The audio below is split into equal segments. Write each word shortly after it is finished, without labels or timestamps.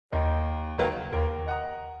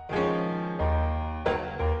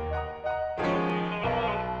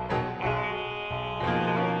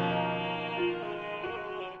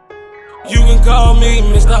You can call me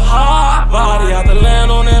Mr. Hardbody. Out the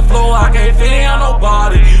land on that floor, I can't feel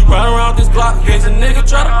nobody. Run around this block in case a nigga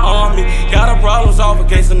try to harm me. Got a problem solved in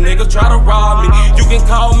case a nigga try to rob me. You can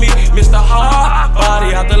call me Mr.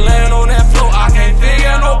 Hardbody. Out the land on that floor, I can't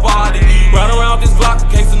feel nobody. Run around this block in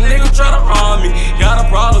case a nigga try to harm me. Got a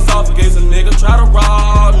problem solved in case a nigga try to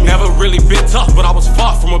rob me. Never really been tough, but I was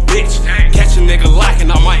far from a bitch. Catch a nigga lacking,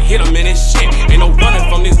 I might hit him in his shit. Ain't no running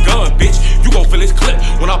from this gun, bitch. You gon' feel this clip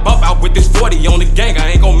when I bump out with this 40 on the gang.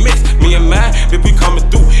 I ain't gon' miss. Me and mine, if we coming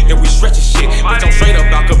through and we stretchin' shit. Bitch, I'm straight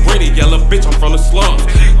up out Cabrini, yellow bitch, I'm from the slums.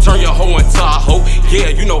 Turn your hoe into a hoe, yeah,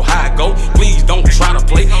 you know how I go. Please don't try to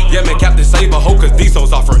play. Yeah, man, Captain Save a hoe, cause these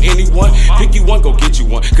hoes are for anyone. Pick you one, go get you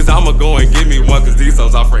one, cause I'ma go and give me one, cause these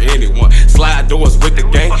hoes are for anyone. Slide doors with the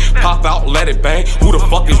gang, pop out, let it bang. Who the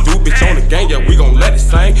fuck is dude, bitch, on the gang? Yeah, we gon' let it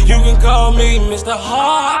sing. You can call me Mr.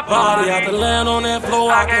 Hardbody. Out the land on that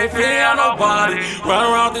floor, I can't feel nobody.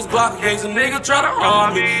 Run around this block in case a nigga try to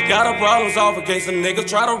rob me. Got a problem solved in case a nigga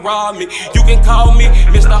try to rob me. You can call me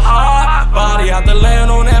Mr. Hardbody. Out the land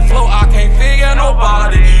on that floor, I can't figure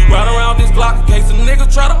nobody. Run around this block in case a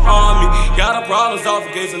nigga try to harm me. Got a problem solved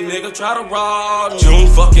in case a nigga try to rob me. June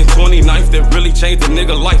fucking 29th, that really changed a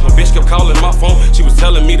nigga life. My bitch kept calling my phone, she was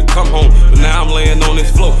telling me to come home. But now I'm laying on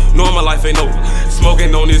this floor, knowing my life ain't over.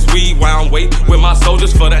 Smoking on this weed while I'm waiting with my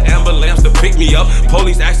soldiers for the ambulance to pick me up.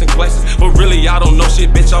 Police asking questions, but really I don't know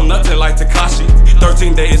shit, bitch, I'm nothing like Takashi.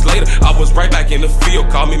 13 days later, I was right back in the field.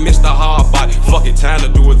 Call me Mr. Hardbody, fuck it, time to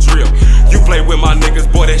do a drill. You play with my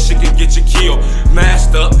niggas, boy, that shit can get you killed.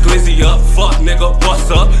 Masked up, glizzy up, fuck nigga,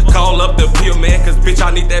 what's up? Call up the P.O.L.O man, cause bitch,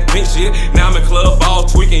 I need that pink shit. Now I'm in club all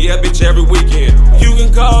tweaking, yeah, bitch, every weekend. You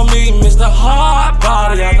can call me Mr.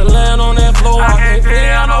 Hardbody. Out the land on that floor, I can't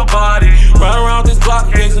feel nobody. Run around this block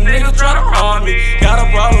in case a nigga try to harm me. Got a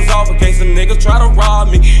problem solved in case a nigga try to rob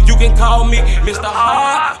me. You can call me Mr.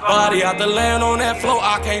 Hardbody. Out the land on that floor,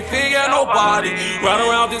 I can't figure nobody. Run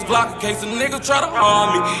around this block in case a nigga try to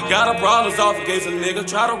harm me. Got a problem solved in case a nigga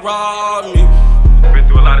try to rob me. Been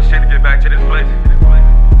through a lot of shit to get back to this place.